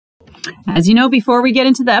As you know, before we get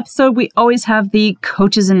into the episode, we always have the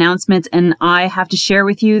coaches announcements, and I have to share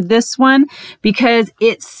with you this one because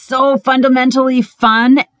it's so fundamentally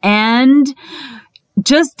fun and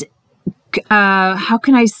just how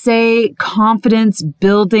can I say, confidence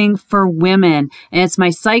building for women. And it's my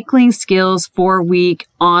Cycling Skills 4-week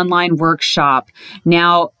online workshop.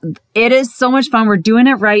 Now, it is so much fun. We're doing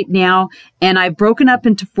it right now. And I've broken up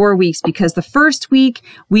into 4 weeks because the first week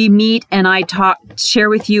we meet and I share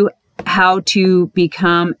with you how to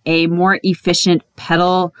become a more efficient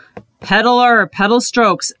pedaler, pedal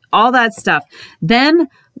strokes, all that stuff. Then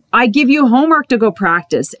I give you homework to go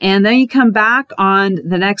practice, and then you come back on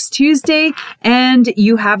the next Tuesday and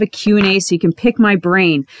you have a Q&A so you can pick my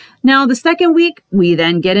brain. Now, the second week, we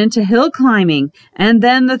then get into hill climbing, and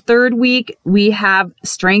then the third week, we have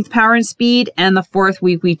strength, power, and speed, and the fourth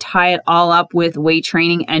week, we tie it all up with weight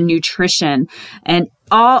training and nutrition. And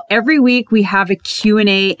every week, we have a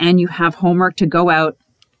Q&A, and you have homework to go out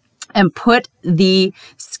and put the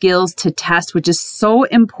skills to test, which is so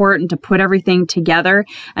important to put everything together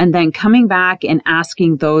and then coming back and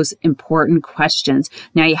asking those important questions.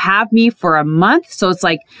 Now you have me for a month, so it's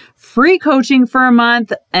like free coaching for a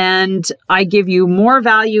month, and I give you more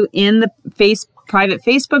value in the private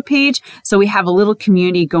Facebook page. So we have a little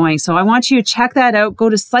community going. So I want you to check that out. Go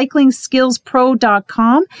to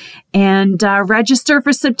cyclingskillspro.com and register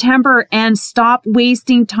for September and stop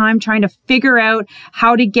wasting time trying to figure out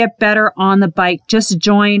how to get better on the bike. Just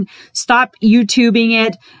join, stop YouTubing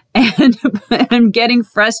it and getting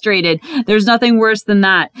frustrated. There's nothing worse than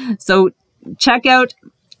that. So check out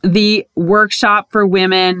the workshop for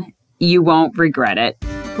women. You won't regret it.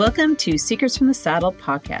 Welcome to Secrets from the Saddle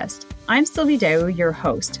podcast. I'm Sylvie Dow, your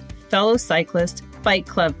host, fellow cyclist, bike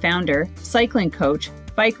club founder, cycling coach,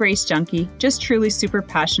 bike race junkie, just truly super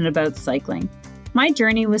passionate about cycling. My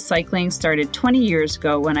journey with cycling started 20 years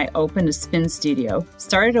ago when I opened a spin studio,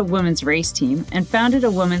 started a women's race team, and founded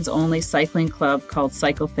a women's only cycling club called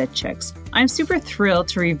Cycle Fit Chicks. I'm super thrilled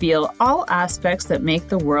to reveal all aspects that make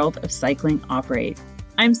the world of cycling operate.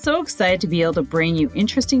 I'm so excited to be able to bring you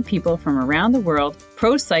interesting people from around the world,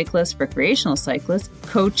 pro cyclists, recreational cyclists,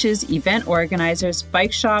 coaches, event organizers,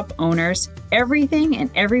 bike shop owners, everything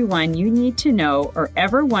and everyone you need to know or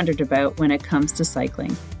ever wondered about when it comes to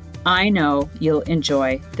cycling. I know you'll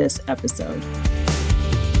enjoy this episode.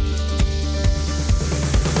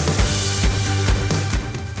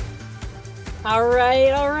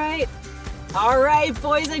 All right,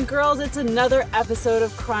 boys and girls, it's another episode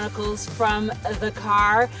of Chronicles from the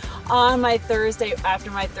Car on my Thursday,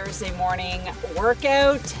 after my Thursday morning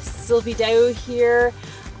workout. Sylvie Dow here,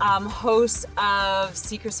 host of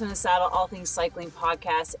Secrets from the Saddle, All Things Cycling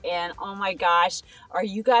podcast. And oh my gosh, are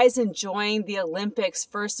you guys enjoying the Olympics,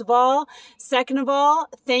 first of all? Second of all,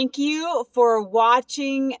 thank you for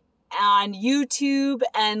watching on YouTube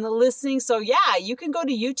and listening. So yeah, you can go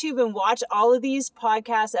to YouTube and watch all of these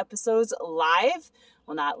podcast episodes live.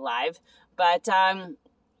 Well, not live, but and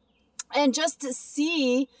just to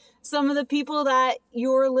see some of the people that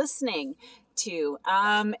you're listening to.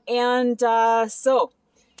 So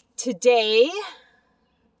today,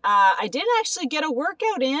 I did actually get a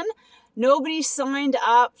workout in. Nobody signed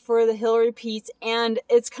up for the hill repeats, and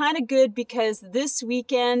it's kind of good because this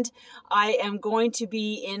weekend I am going to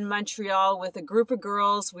be in Montreal with a group of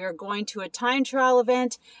girls. We are going to a time trial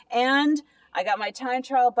event, and I got my time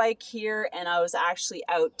trial bike here, and I was actually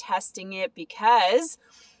out testing it because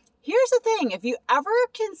here's the thing. If you ever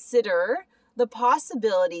consider the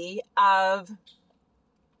possibility of,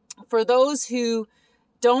 for those who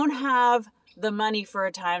don't have the money for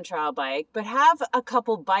a time trial bike, but have a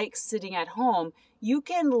couple bikes sitting at home, you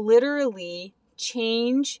can literally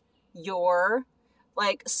change your,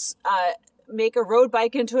 make a road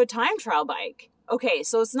bike into a time trial bike. Okay,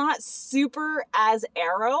 so it's not super as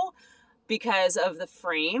aero because of the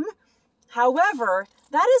frame. However,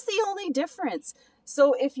 that is the only difference.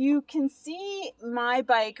 So if you can see my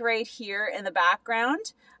bike right here in the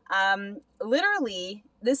background, literally,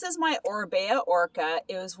 this is my Orbea Orca.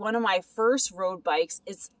 It was one of my first road bikes.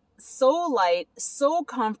 It's so light, so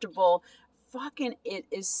comfortable. Fucking, it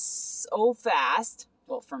is so fast.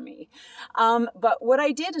 Well, for me. But what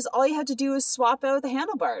I did is all you have to do is swap out the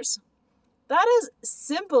handlebars. That is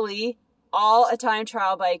simply all a time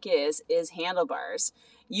trial bike is handlebars.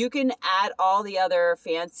 You can add all the other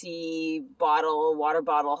fancy water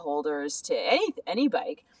bottle holders to any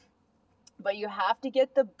bike. But you have to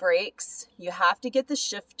get the brakes, you have to get the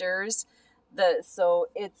shifters,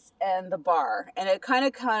 and the bar. And it kind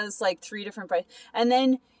of comes like 3 different prices. And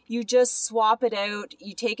then you just swap it out.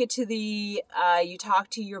 You take it to you talk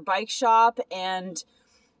to your bike shop, and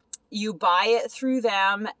you buy it through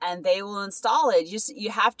them and they will install it. You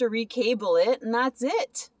have to recable it, and that's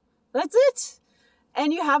it. That's it.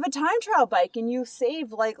 And you have a time trial bike and you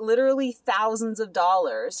save like literally thousands of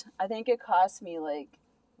dollars. I think it cost me like,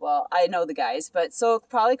 well, I know the guys, but so it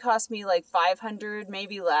probably cost me like 500,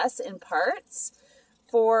 maybe less in parts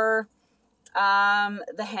for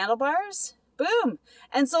the handlebars. Boom.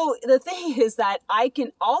 And so the thing is that I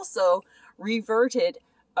can also convert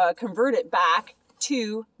it back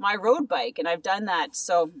to my road bike. And I've done that.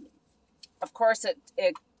 So of course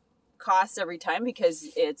it costs every time because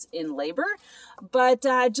it's in labor, but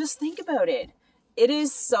just think about it. It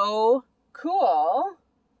is so cool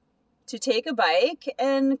to take a bike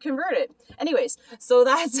and convert it. Anyways, so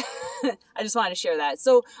that's, I just wanted to share that.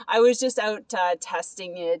 So I was just out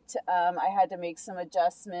testing it. I had to make some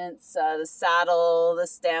adjustments, the saddle, the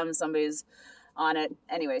stem, somebody's on it.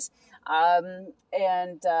 Anyways, yeah,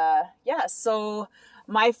 so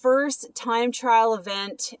my first time trial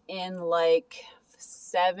event in like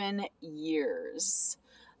 7 years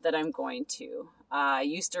that I'm going to. I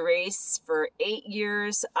used to race for 8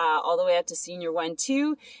 years, all the way up to senior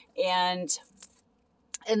 1-2. And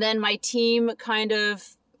then my team kind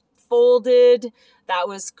of folded. That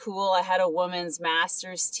was cool. I had a women's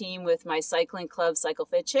masters team with my cycling club, Cycle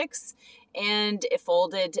Fit Chicks, and it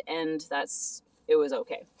folded, and it was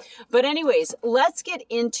okay. But anyways, let's get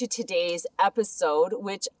into today's episode,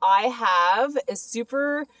 which I have is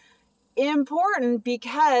super important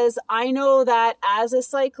because I know that as a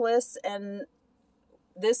cyclist, and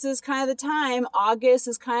this is kind of the time, August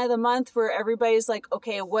is kind of the month where everybody's like,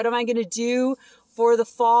 okay, what am I going to do for the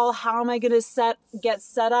fall? How am I going to get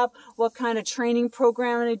set up? What kind of training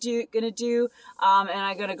program am I going to do? Am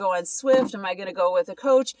I going to go on Swift? Am I going to go with a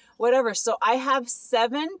coach? Whatever. So I have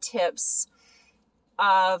 7 tips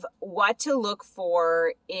of what to look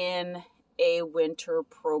for in a winter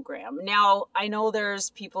program. Now, I know there's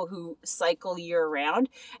people who cycle year round,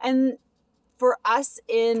 and for us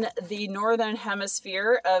in the northern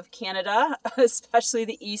hemisphere of Canada, especially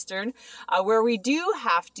the eastern, where we do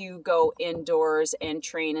have to go indoors and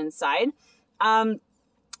train inside,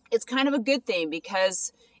 it's kind of a good thing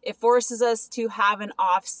because it forces us to have an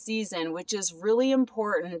off season, which is really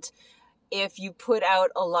important. If you put out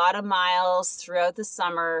a lot of miles throughout the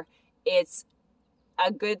summer, it's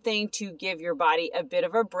a good thing to give your body a bit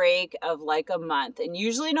of a break of like a month. And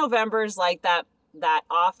usually November is like that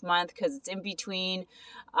off month because it's in between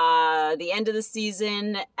the end of the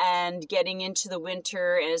season and getting into the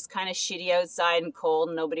winter, and it's kind of shitty outside and cold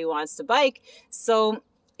and nobody wants to bike. So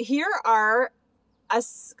here are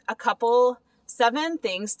a couple 7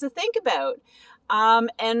 things to think about.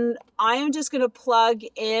 And I am just going to plug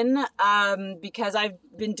in because I've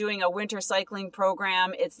been doing a winter cycling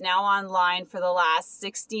program. It's now online for the last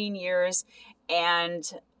 16 years. And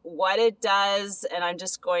what it does, and I'm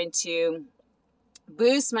just going to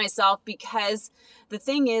boost myself because the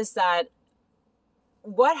thing is that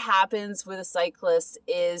what happens with a cyclist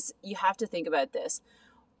is you have to think about this.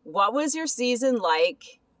 What was your season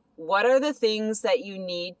like? What are the things that you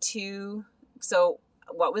need to... So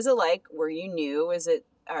what was it like? Were you new?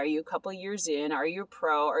 Are you a couple years in? Are you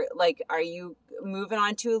pro? Or like, are you moving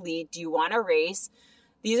on to elite? Do you want to race?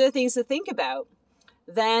 These are things to think about.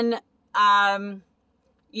 Then,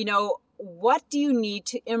 what do you need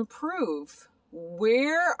to improve?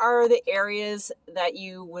 Where are the areas that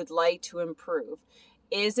you would like to improve?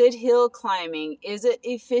 Is it hill climbing? Is it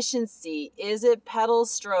efficiency? Is it pedal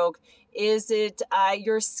stroke? Is it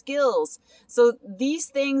your skills? So these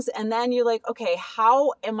things, and then you're like, okay,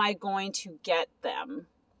 how am I going to get them?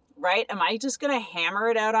 Right? Am I just going to hammer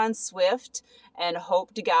it out on Swift and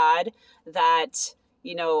hope to God that,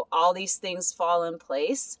 all these things fall in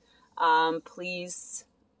place? Please,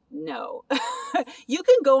 no. You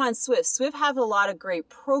can go on Swift. Swift have a lot of great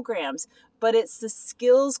programs, but it's the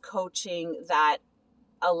skills coaching that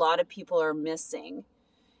a lot of people are missing.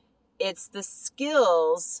 It's the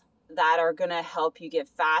skills that are going to help you get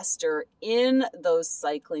faster in those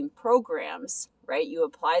cycling programs, right? You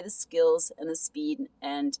apply the skills and the speed,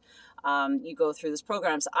 and you go through those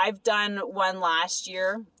programs. I've done one last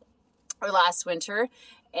winter,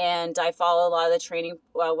 and I follow a lot of the training,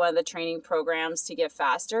 one of the training programs to get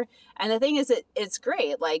faster. And the thing is, it's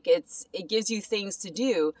great. Like it gives you things to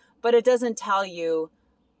do, but it doesn't tell you,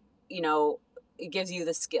 it gives you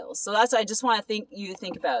the skills. So that's what I just want you to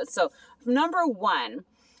think about. So number 1,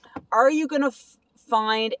 are you going to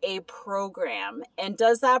find a program, and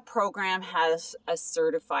does that program has a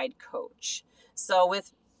certified coach? So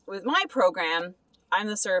with my program, I'm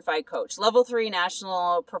the certified coach, level 3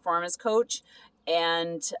 national performance coach.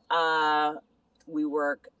 And we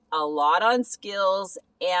work a lot on skills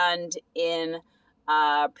and in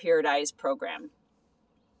periodized program.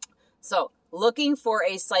 So looking for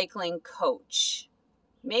a cycling coach.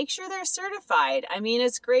 Make sure they're certified. I mean,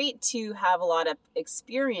 it's great to have a lot of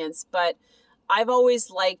experience, but I've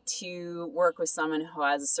always liked to work with someone who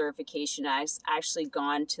has a certification, has actually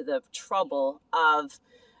gone to the trouble of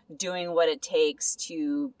doing what it takes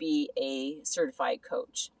to be a certified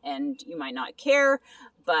coach. And you might not care,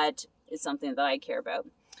 but it's something that I care about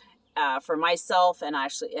for myself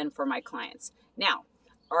and for my clients. Now,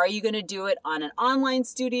 are you going to do it on an online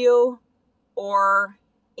studio or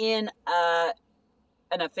in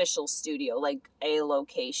an official studio, like a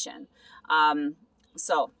location?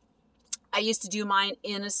 So I used to do mine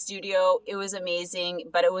in a studio. It was amazing,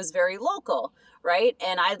 but it was very local, right?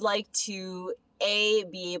 And I'd like to,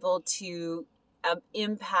 be able to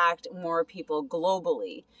impact more people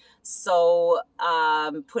globally. So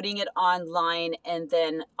putting it online and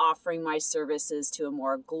then offering my services to a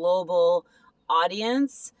more global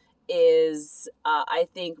audience is, I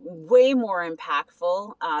think, way more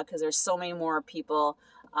impactful because there's so many more people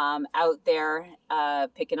out there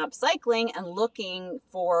picking up cycling and looking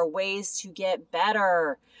for ways to get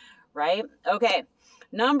better, right? Okay,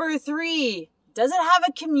 number 3, does it have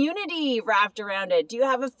a community wrapped around it? Do you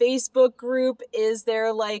have a Facebook group? Is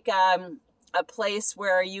there like a place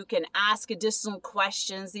where you can ask additional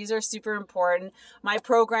questions? These are super important. My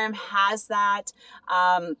program has that.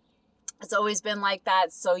 It's always been like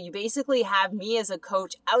that. So you basically have me as a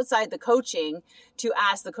coach outside the coaching to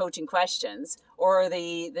ask the coaching questions, or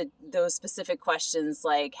those specific questions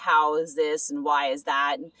like how is this and why is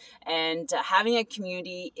that? And having a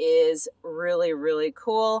community is really, really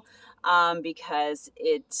cool because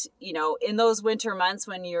it, in those winter months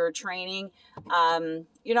when you're training,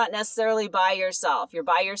 you're not necessarily by yourself. You're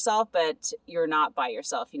by yourself, but you're not by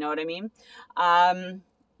yourself. You know what I mean?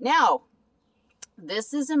 Now,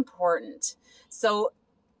 this is important. So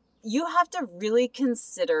you have to really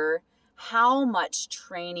consider how much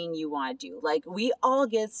training you want to do. Like, we all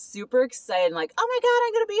get super excited, like, oh my God,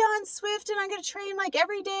 I'm going to be on Swift and I'm going to train like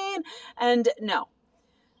every day. And no,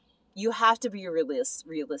 you have to be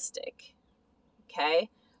realistic.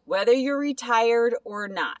 Okay. Whether you're retired or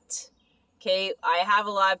not. Okay. I have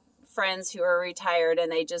a lot of friends who are retired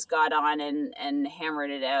and they just got on and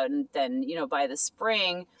hammered it out. And then, by the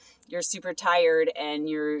spring, you're super tired and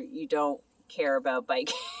you don't care about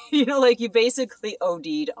biking. Like you basically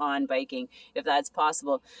OD'd on biking, if that's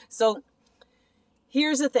possible. So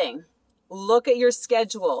here's the thing. Look at your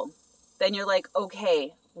schedule. Then you're like,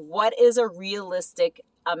 okay, what is a realistic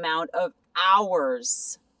amount of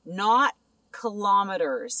hours, not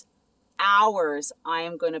kilometers, hours I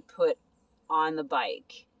am going to put on the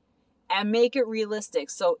bike, and make it realistic.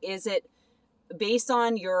 So is it based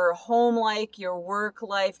on your home life, your work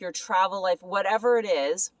life, your travel life, whatever it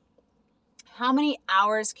is, how many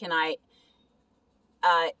hours can I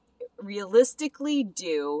realistically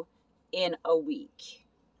do in a week?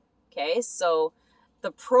 Okay, so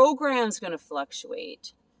the program's going to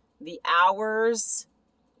fluctuate. The hours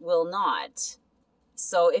will not.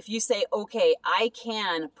 So if you say, okay, I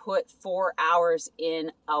can put 4 hours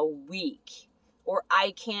in a week, or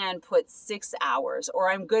I can put 6 hours, or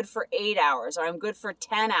I'm good for 8 hours, or I'm good for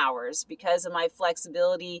 10 hours because of my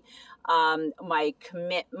flexibility, my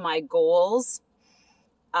goals.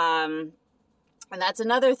 And that's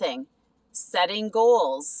another thing. Setting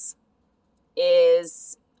goals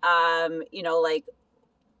is, like,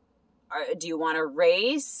 do you want to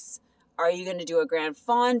race? Are you going to do a Grand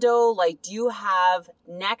Fondo? Like, do you have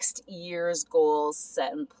next year's goals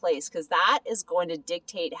set in place? Because that is going to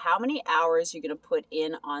dictate how many hours you're going to put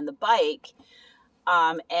in on the bike.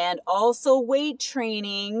 And also weight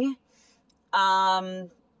training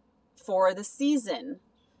for the season.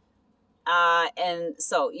 And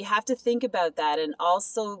so you have to think about that and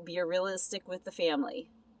also be realistic with the family.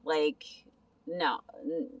 Like, no,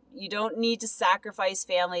 you don't need to sacrifice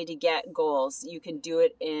family to get goals. You can do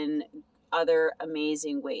it in other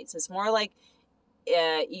amazing ways. It's more like,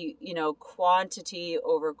 quantity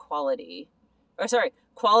over quality. Or sorry,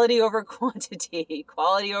 quality over quantity.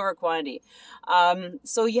 Quality over quantity.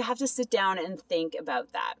 So you have to sit down and think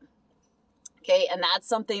about that. Okay, and that's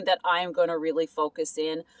something that I'm going to really focus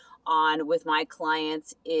in on with my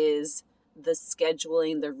clients is the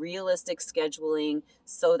scheduling, the realistic scheduling,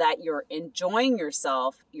 so that you're enjoying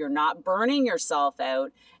yourself, you're not burning yourself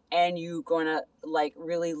out, and you're going to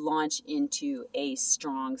really launch into a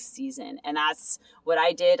strong season. And that's what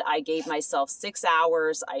I did. I gave myself 6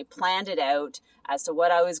 hours. I planned it out as to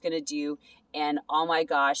what I was going to do. And oh my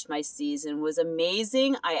gosh, my season was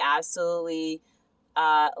amazing. I absolutely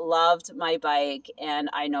loved my bike, and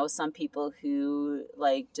I know some people who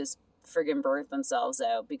like just friggin' burnt themselves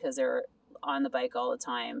out because they're on the bike all the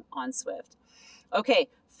time on Zwift. Okay,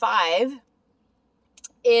 5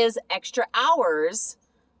 is extra hours.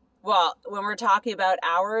 Well, when we're talking about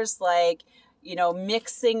hours, like,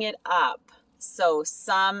 mixing it up. So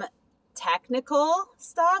some technical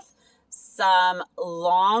stuff, some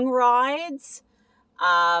long rides,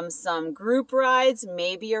 some group rides,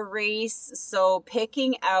 maybe a race. So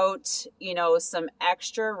picking out, some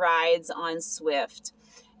extra rides on Zwift.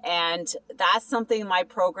 And that's something my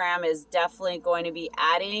program is definitely going to be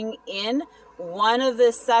adding in. One of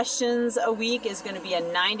the sessions a week is going to be a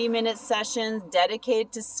 90-minute session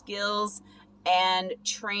dedicated to skills and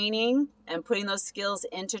training and putting those skills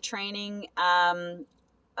into training,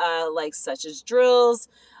 like such as drills,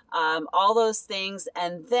 all those things.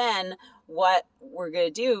 And then what we're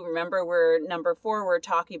going to do, remember we're number 4, we're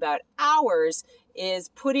talking about hours, is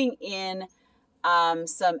putting in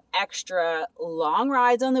some extra long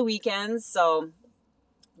rides on the weekends. So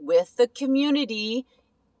with the community,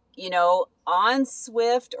 on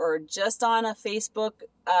Zwift or just on a Facebook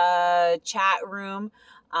chat room,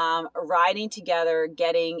 riding together,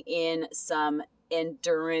 getting in some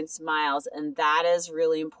endurance miles. And that is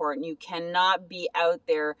really important. You cannot be out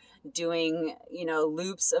there doing,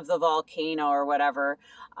 loops of the volcano or whatever,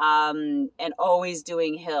 and always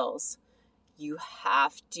doing hills. You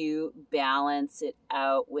have to balance it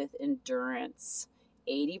out with endurance.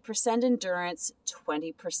 80% endurance,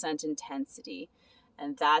 20% intensity.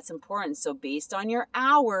 And that's important. So based on your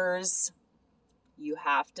hours, you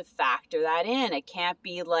have to factor that in. It can't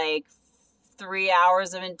be like 3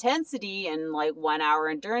 hours of intensity and like 1 hour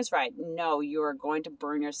endurance ride. No, you are going to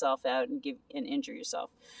burn yourself out and injure yourself.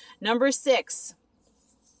 Number 6,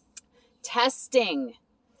 testing.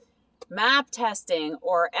 MAP testing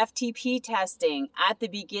or FTP testing at the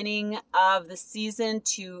beginning of the season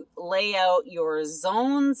to lay out your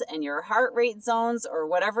zones and your heart rate zones or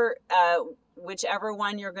whatever, whichever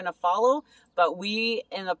one you're going to follow. But we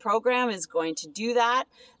in the program is going to do that.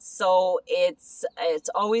 So it's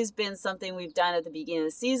always been something we've done at the beginning of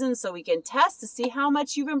the season so we can test to see how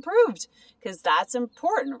much you've improved, because that's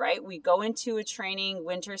important, right? We go into a training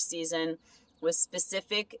winter season with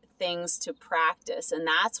specific things to practice. And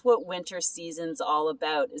that's what winter season's all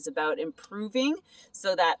about, is about improving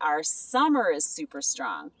so that our summer is super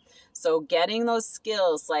strong. So getting those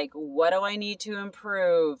skills, like what do I need to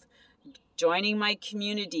improve? Joining my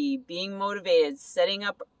community, being motivated, setting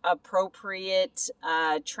up appropriate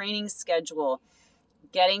training schedule,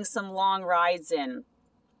 getting some long rides in,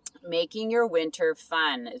 making your winter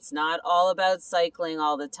fun. It's not all about cycling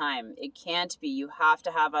all the time. It can't be. You have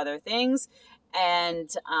to have other things, and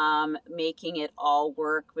making it all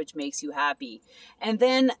work, which makes you happy. And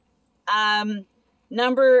then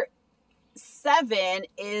number 7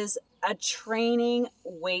 is a training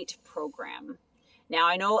weight program. Now,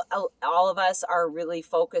 I know all of us are really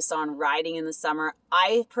focused on riding in the summer.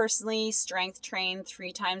 I personally strength train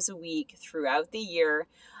 3 times a week throughout the year,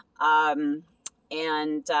 and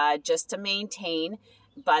just to maintain.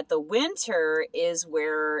 But the winter is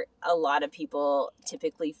where a lot of people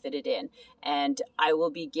typically fit it in. And I will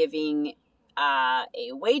be giving a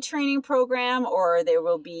weight training program, or there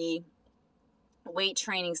will be weight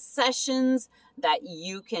training sessions that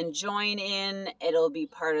you can join in. It'll be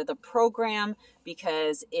part of the program,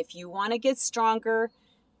 because if you want to get stronger,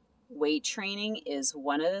 weight training is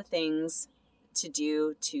one of the things to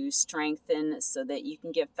do to strengthen so that you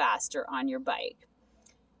can get faster on your bike.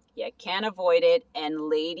 You can't avoid it. And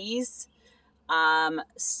ladies,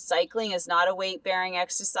 cycling is not a weight-bearing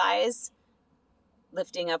exercise.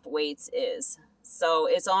 Lifting up weights is. So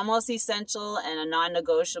it's almost essential and a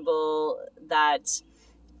non-negotiable that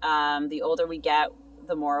the older we get,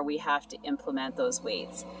 the more we have to implement those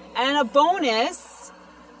weights. And a bonus,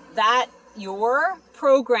 that your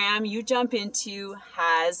program you jump into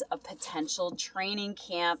has a potential training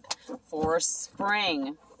camp for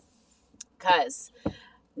spring. Because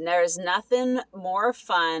there's nothing more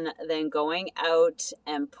fun than going out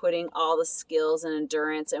and putting all the skills and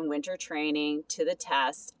endurance and winter training to the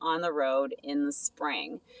test on the road in the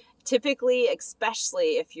spring. Typically,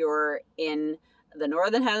 especially if you're in the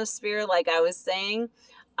Northern Hemisphere, like I was saying,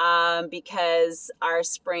 because our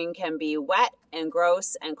spring can be wet and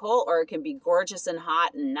gross and cold, or it can be gorgeous and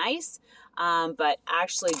hot and nice. But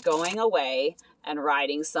actually going away and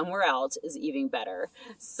riding somewhere else is even better.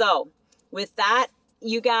 So with that,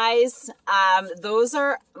 you guys, those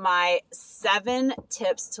are my 7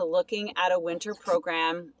 tips to looking at a winter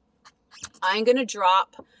program. I'm going to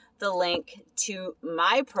drop the link to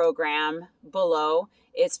my program below.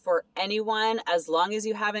 It's for anyone. As long as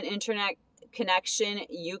you have an internet connection,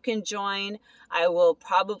 you can join. I will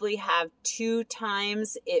probably have 2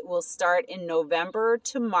 times. It will start in November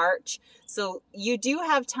to March. So you do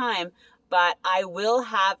have time, but I will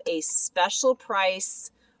have a special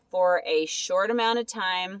price for a short amount of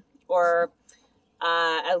time, or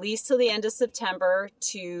at least till the end of September,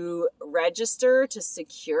 to register, to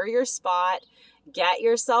secure your spot, get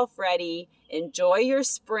yourself ready, enjoy your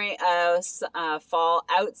spring, fall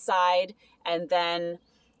outside, and then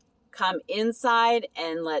come inside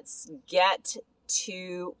and let's get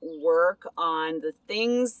to work on the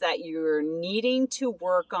things that you're needing to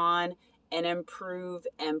work on and improve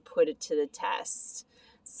and put it to the test.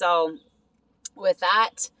 So with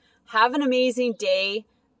that, have an amazing day.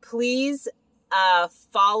 Please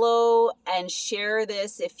follow and share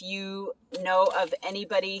this if you know of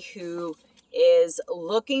anybody who is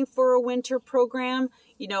looking for a winter program.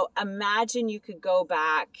 Imagine you could go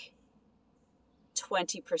back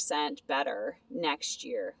 20% better next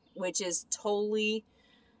year, which is totally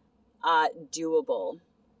doable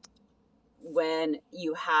when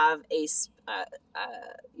you have a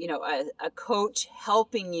coach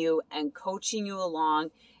helping you and coaching you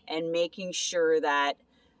along and making sure that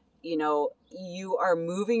you are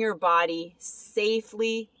moving your body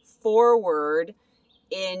safely forward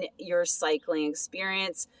in your cycling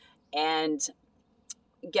experience and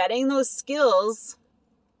getting those skills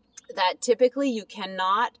that typically you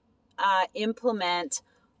cannot implement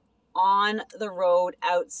on the road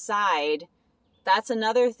outside. That's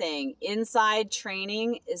another thing. Inside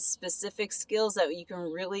training is specific skills that you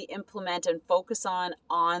can really implement and focus on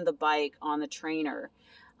the bike, on the trainer.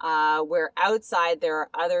 Where outside there are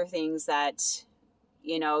other things that,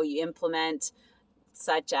 you implement,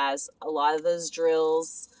 such as a lot of those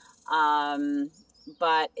drills,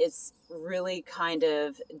 but it's really kind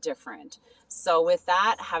of different. So with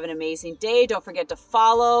that, have an amazing day. Don't forget to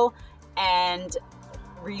follow and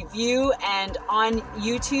review, and on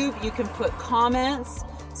YouTube, you can put comments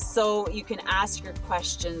so you can ask your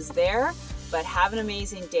questions there. But have an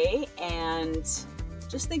amazing day, and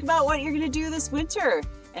just think about what you're going to do this winter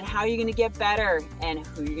and how you're going to get better and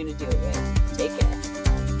who you're going to do it with. Take care.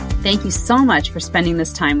 Thank you so much for spending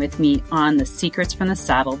this time with me on the Secrets from the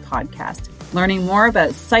Saddle podcast, learning more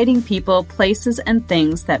about sighting people, places, and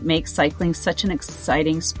things that make cycling such an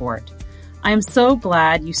exciting sport. I am so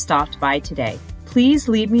glad you stopped by today. Please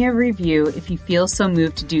leave me a review if you feel so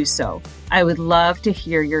moved to do so. I would love to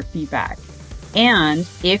hear your feedback. And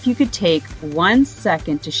if you could take 1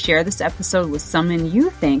 second to share this episode with someone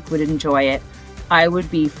you think would enjoy it, I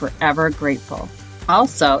would be forever grateful.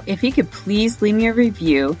 Also, if you could please leave me a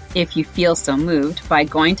review if you feel so moved by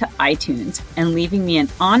going to iTunes and leaving me an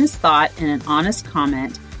honest thought and an honest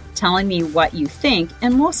comment, telling me what you think,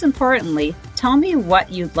 and most importantly, tell me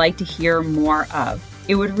what you'd like to hear more of.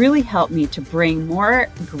 It would really help me to bring more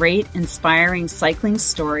great, inspiring cycling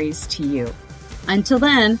stories to you. Until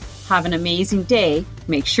then, have an amazing day.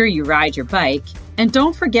 Make sure you ride your bike. And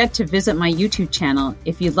don't forget to visit my YouTube channel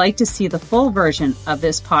if you'd like to see the full version of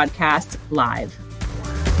this podcast live.